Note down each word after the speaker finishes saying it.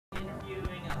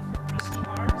My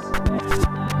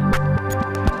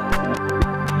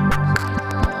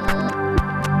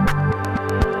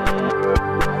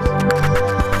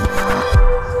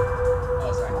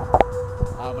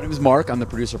name is Mark. I'm the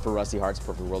producer for Rusty Hearts,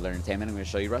 Perfect World Entertainment. I'm going to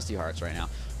show you Rusty Hearts right now.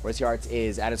 Rusty Hearts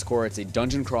is, at its core, it's a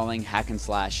dungeon crawling hack and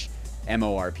slash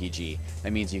MMORPG.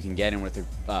 That means you can get in with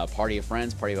a party of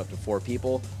friends, party of up to 4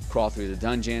 people, crawl through the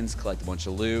dungeons, collect a bunch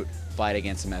of loot, fight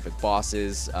against some epic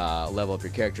bosses, level up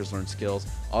your characters, learn skills,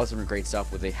 all sorts of great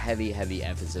stuff with a heavy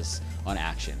emphasis on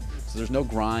action. So there's no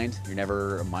grind. You're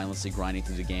never mindlessly grinding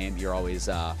through the game. You're always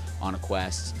on a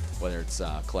quest, whether it's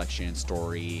collection,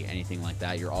 story, anything like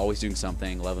that. You're always doing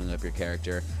something, leveling up your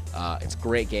character. It's a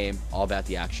great game, all about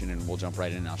the action, and we'll jump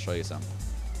right in and I'll show you some.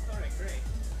 All right, great.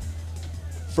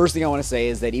 First thing I want to say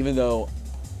is that even though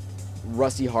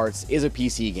Rusty Hearts is a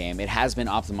PC game, it has been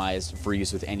optimized for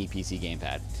use with any PC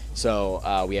gamepad.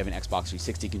 So we have an Xbox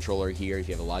 360 controller here. If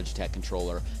you have a Logitech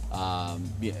controller,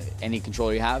 any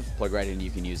controller you have, plug right in, you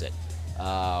can use it.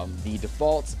 The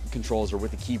default controls are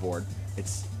with the keyboard.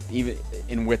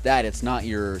 And with that, it's not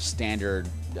your standard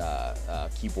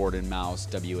keyboard and mouse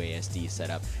WASD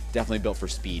setup. Definitely built for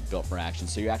speed, built for action.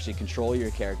 So you actually control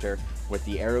your character with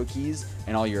the arrow keys,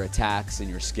 and all your attacks and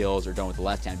your skills are done with the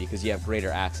left hand because you have greater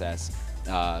access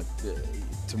to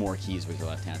more keys with your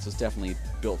left hand. So it's definitely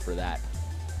built for that.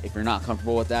 If you're not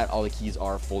comfortable with that, all the keys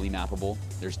are fully mappable.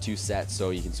 There's 2 sets, so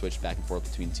you can switch back and forth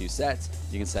between 2 sets.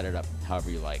 You can set it up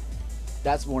however you like.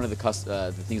 That's one of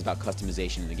the things about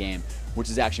customization in the game, which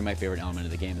is actually my favorite element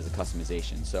of the game, is the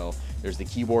customization. So there's the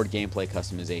keyboard gameplay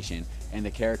customization and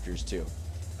the characters too.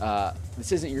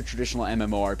 This isn't your traditional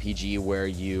MMORPG where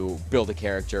you build a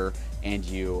character and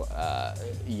you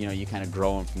kind of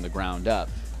grow them from the ground up.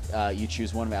 You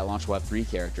choose one. At launch we'll have 3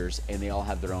 characters, and they all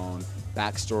have their own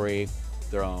backstory,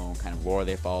 their own kind of lore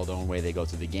they follow, their own way they go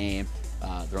through the game,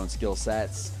 their own skill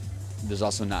sets. There's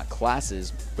also not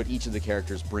classes, but each of the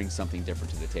characters brings something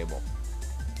different to the table.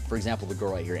 For example, the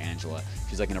girl right here, Angela,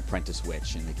 she's like an apprentice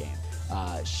witch in the game.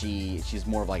 She's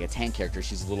more of like a tank character.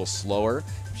 She's a little slower.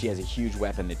 She has a huge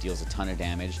weapon that deals a ton of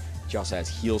damage. She also has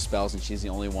heal spells, and she's the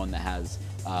only one that has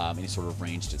any sort of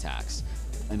ranged attacks.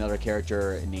 Another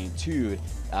character named Tude,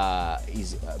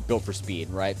 he's built for speed,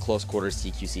 right? Close quarters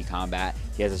TQC combat.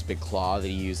 He has this big claw that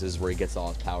he uses where he gets all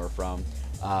his power from.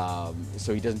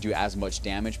 So he doesn't do as much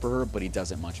damage per her, but he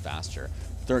does it much faster.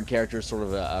 Third character is sort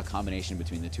of a combination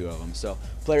between the 2 of them. So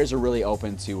players are really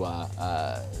open to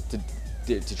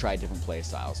try different play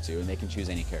styles too, and they can choose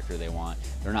any character they want.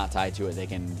 They're not tied to it. They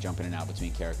can jump in and out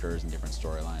between characters and different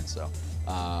storylines. So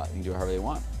they can do it however they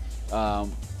want.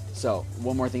 So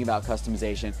one more thing about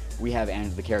customization, we have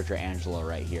the character Angela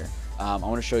right here. I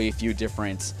want to show you a few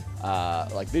different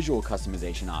like visual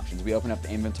customization options. We open up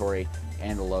the inventory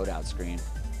and the loadout screen.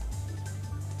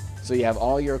 So you have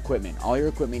all your equipment. All your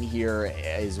equipment here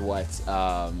is what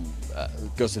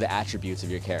goes to the attributes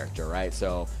of your character, right?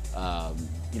 So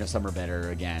some are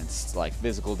better against like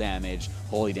physical damage,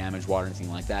 holy damage, water,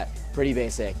 anything like that. Pretty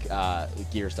basic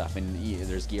gear stuff, and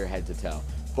there's gear head to toe.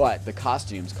 But the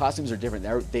costumes are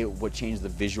different. They would change the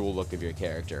visual look of your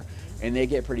character, and they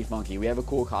get pretty funky. We have a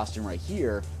cool costume right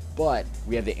here, but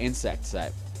we have the insect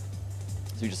set.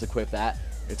 So you just equip that,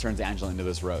 it turns Angela into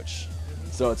this roach.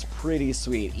 So it's pretty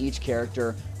sweet. Each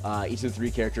character, each of the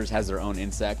 3 characters has their own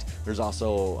insect. There's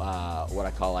also what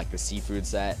I call like the seafood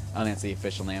set. I don't think that's the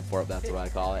official name for it, but that's what I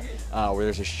call it. Where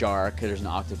there's a shark, there's an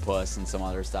octopus, and some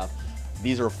other stuff.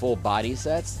 These are full body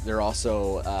sets. They're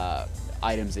also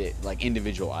items, like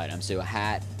individual items. So a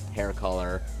hat, hair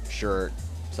color, shirt,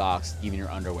 socks, even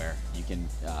your underwear. You can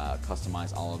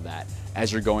customize all of that.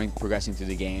 As you're progressing through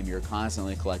the game, you're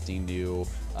constantly collecting new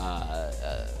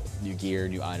gear,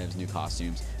 new items, new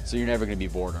costumes. So you're never going to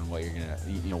be bored on what you're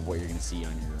gonna see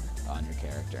on your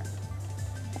character.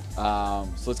 So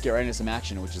let's get right into some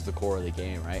action, which is the core of the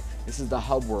game, right? This is the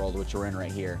hub world, which we're in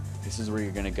right here. This is where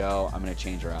you're going to go. I'm going to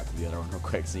change her out to the other one real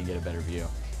quick so you get a better view.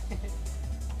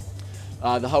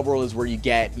 The hub world is where you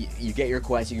get your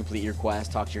quest, you complete your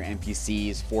quest, talk to your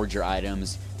NPCs, forge your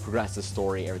items, progress the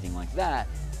story, everything like that.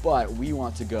 But we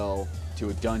want to go to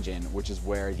a dungeon, which is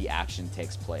where the action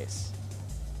takes place.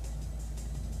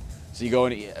 So you go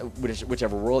into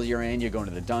whichever world you're in, you go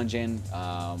into the dungeon,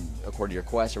 according to your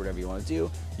quest or whatever you want to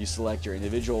do. You select your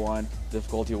individual one,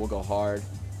 difficulty will go hard,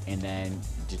 and then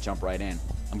just jump right in.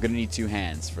 I'm going to need 2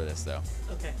 hands for this though.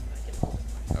 Okay.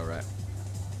 Alright.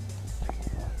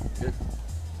 Good.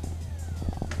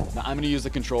 Now I'm going to use the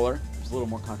controller. It's a little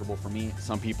more comfortable for me.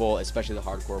 Some people, especially the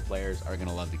hardcore players, are going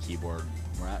to love the keyboard.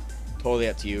 Totally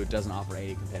up to you. It doesn't offer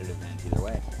any competitive advantage either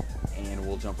way. And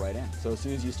we'll jump right in. So as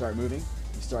soon as you start moving,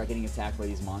 you start getting attacked by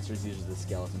these monsters. These are the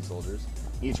skeleton soldiers.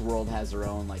 Each world has their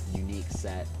own like unique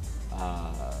set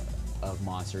of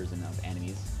monsters and of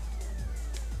enemies.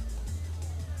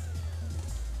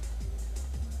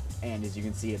 And as you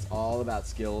can see, it's all about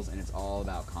skills and it's all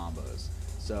about combos.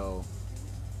 So,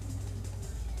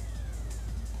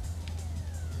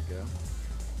 there we go.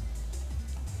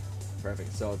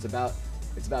 Perfect. So it's about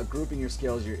grouping your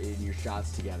skills, your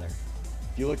shots together.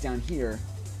 If you look down here,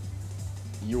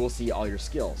 you will see all your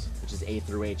skills, which is A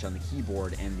through H on the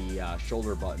keyboard and the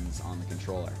shoulder buttons on the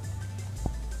controller.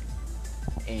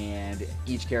 And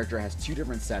each character has 2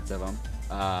 different sets of them,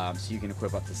 so you can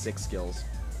equip up to 6 skills.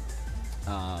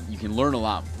 You can learn a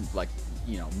lot, like,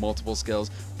 you know, multiple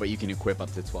skills, but you can equip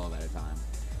up to 12 at a time.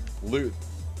 Loot,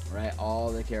 right?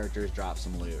 All the characters drop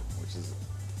some loot, which is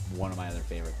one of my other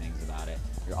favorite things about it.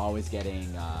 You're always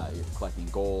getting, you're collecting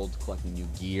gold, collecting new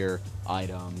gear,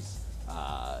 items.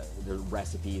 There's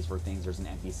recipes for things. There's an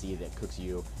NPC that cooks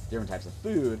you different types of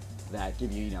food that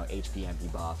give you, you know, HP, MP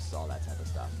buffs, all that type of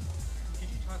stuff. Could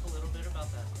you talk a little bit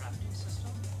about that crafting system?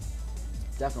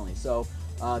 Definitely. So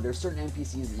there's certain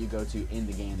NPCs that you go to in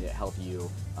the game that help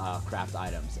you craft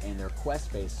items, and they're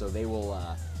quest-based, so they will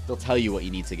they'll tell you what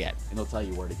you need to get, and they'll tell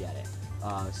you where to get it.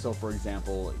 So, for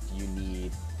example, if you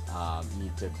need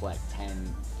to collect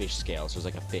 10 fish scales, there's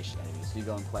like a fish enemy, so you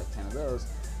go and collect 10 of those,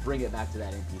 bring it back to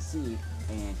that NPC,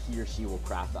 and he or she will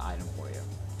craft the item for you.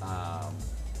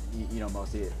 You know,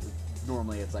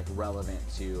 normally it's like relevant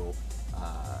to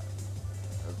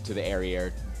the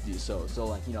area. So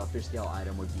like, you know, a fish scale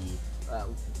item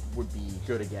would be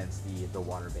good against the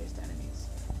water-based enemies.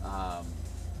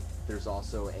 There's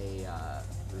also another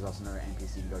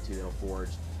NPC you can go to that'll forge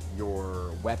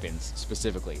your weapons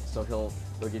specifically. So he'll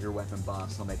give your weapon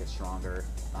buffs, he'll make it stronger.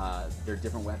 There are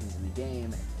different weapons in the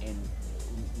game, and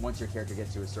once your character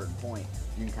gets to a certain point,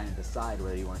 you can kind of decide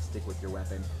whether you want to stick with your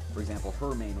weapon. For example,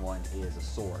 her main one is a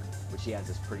sword, which she has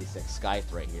this pretty sick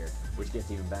scythe right here, which gets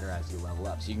even better as you level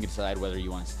up. So you can decide whether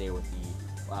you want to stay with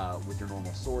with your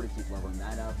normal sword and keep leveling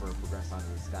that up, or progress onto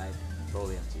the scythe.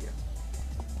 Totally up to you.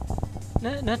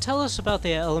 Now tell us about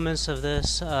the elements of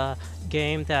this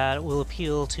game that will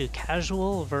appeal to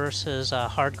casual versus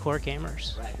hardcore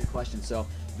gamers. Right, good question. So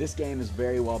this game is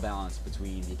very well balanced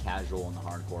between the casual and the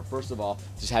hardcore. First of all,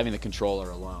 just having the controller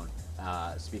alone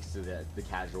speaks to the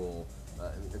casual.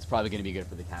 It's probably going to be good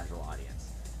for the casual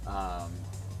audience.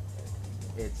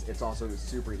 It's also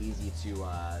super easy to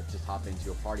just hop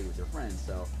into a party with your friends.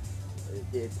 So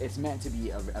it's meant to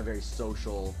be a very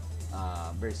social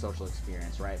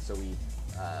experience, right? So we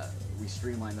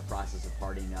streamline the process of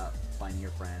partying up, finding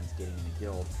your friends, getting in a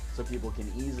guild, so people can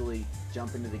easily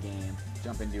jump into the game,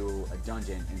 jump into a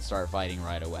dungeon, and start fighting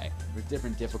right away. There's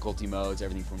different difficulty modes,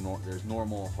 everything from there's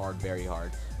normal, hard, very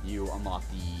hard. You unlock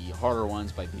the harder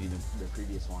ones by beating the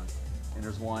previous ones. And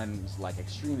there's one like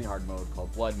extremely hard mode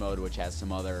called Blood Mode, which has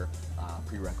some other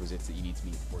prerequisites that you need to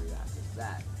meet before you access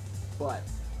that. But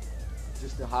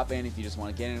just to hop in if you just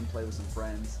want to get in and play with some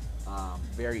friends,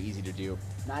 very easy to do.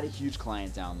 Not a huge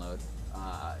client download.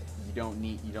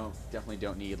 You definitely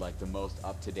don't need like the most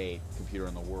up-to-date computer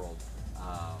in the world.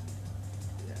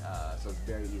 So it's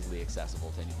very easily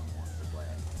accessible to anyone who wants to play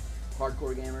it.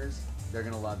 Hardcore gamers, they're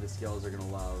gonna love the skills. They're gonna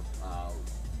love,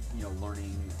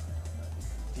 learning,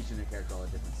 teaching their character all the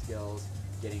different skills,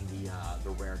 getting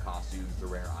the rare costumes, the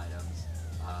rare items,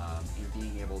 and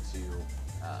being able to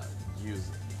use.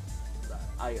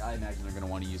 I imagine they're going to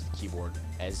want to use the keyboard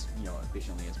as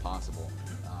efficiently as possible.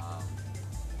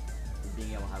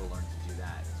 Being able how to learn to do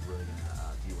that is really going to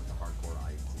be what the hardcore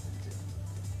audience is into.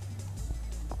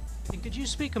 And could you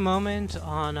speak a moment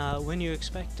on when you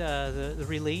expect the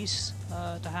release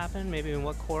to happen? Maybe in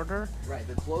what quarter? Right.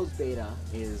 The closed beta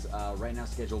is right now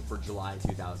scheduled for July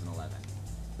 2011.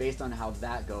 Based on how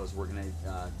that goes, we're going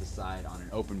to decide on an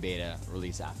open beta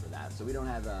release after that. So we don't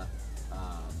have a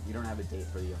date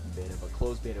for the open beta, but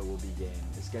closed beta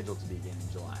is scheduled to begin in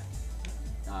July.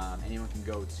 Anyone can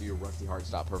go to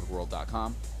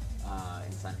rustyhearts.perfectworld.com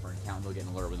and sign up for an account. They'll get an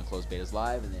alert when the closed beta is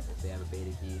live, and if they have a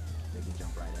beta key, they can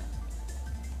jump right in.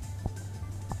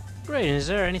 Great. And is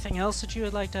there anything else that you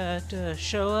would like to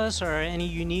show us, or any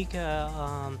unique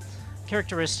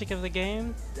characteristic of the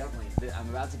game? Definitely. I'm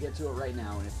about to get to it right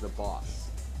now, and it's the boss.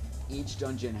 Each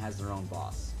dungeon has their own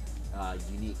boss.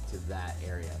 Unique to that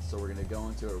area. So we're going to go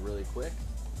into it really quick.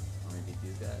 Let me beat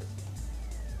these guys.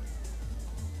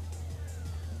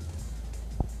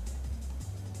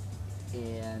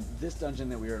 And this dungeon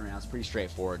that we're in right now is pretty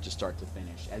straightforward, just start to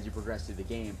finish. As you progress through the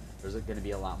game, there's going to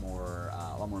be a lot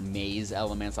more maze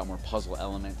elements, a lot more puzzle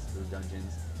elements to the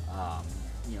dungeons.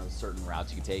 Certain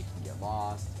routes you can take, you can get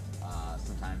lost.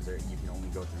 Sometimes you can only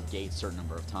go through gates a certain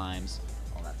number of times.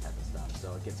 all that type of stuff.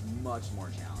 So it gets much more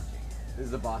challenging. This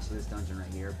is the boss for this dungeon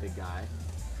right here, big guy,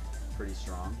 pretty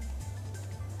strong.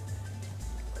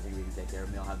 I think we can take care of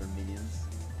them. They'll have their minions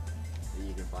that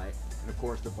you can fight. And of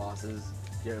course the bosses,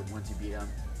 once you beat them,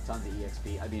 tons of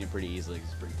EXP. I beat it pretty easily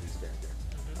because it's a pretty cool character.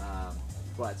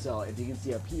 But so if you can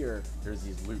see up here, there's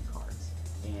these loot cards.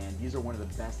 And these are one of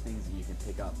the best things that you can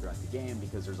pick up throughout the game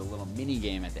because there's a little mini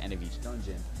game at the end of each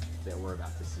dungeon that we're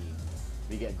about to see.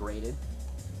 You get graded.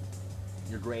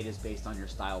 Your grade is based on your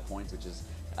style points, which is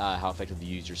how effectively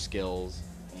you use your skills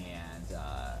and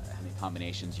how many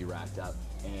combinations you racked up,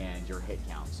 and your hit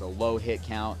count. So low hit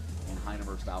count and high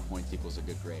number of style points equals a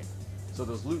good grade. So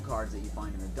those loot cards that you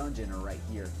find in the dungeon are right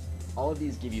here. All of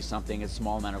these give you something, a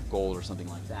small amount of gold or something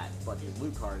like that, but these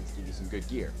loot cards give you some good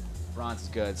gear. Bronze is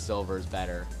good, silver is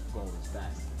better, gold is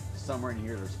best. Somewhere in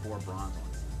here there's 4 bronze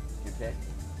ones. You can pick.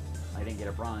 I didn't get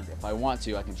a bronze. If I want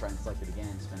to, I can try and select it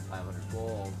again, spend 500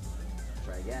 gold,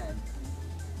 try again,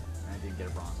 and I didn't get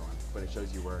a bronze one, but it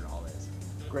shows you where it all is.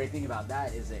 Great thing about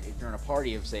that is that if you're in a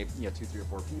party of, say, 2, 3, or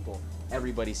 4 people,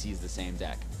 everybody sees the same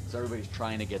deck. So everybody's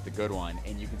trying to get the good one,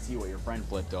 and you can see what your friend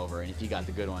flipped over, and if he got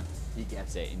the good one, he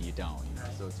gets it, and you don't.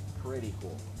 So it's pretty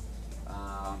cool.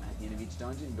 At the end of each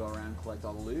dungeon, go around, collect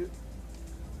all the loot.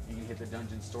 You can hit the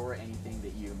dungeon store. Anything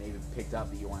that you maybe picked up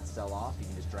that you want to sell off, you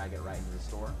can just drag it right into the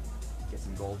store, get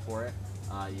some gold for it.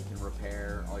 You can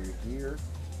repair all your gear,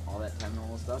 all that type of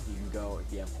normal stuff. You can go,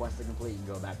 if you have quests to complete, you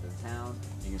can go back to the town.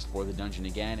 You can explore the dungeon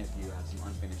again if you have some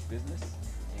unfinished business.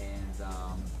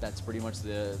 And that's pretty much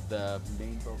the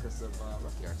main focus of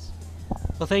Rusty Hearts.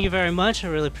 Well, thank you very much. I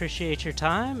really appreciate your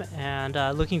time, and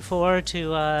looking forward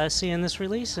to seeing this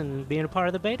release and being a part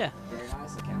of the beta. Very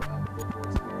nice. I can't look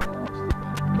forward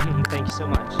to hearing it. Thank you so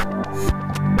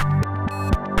much.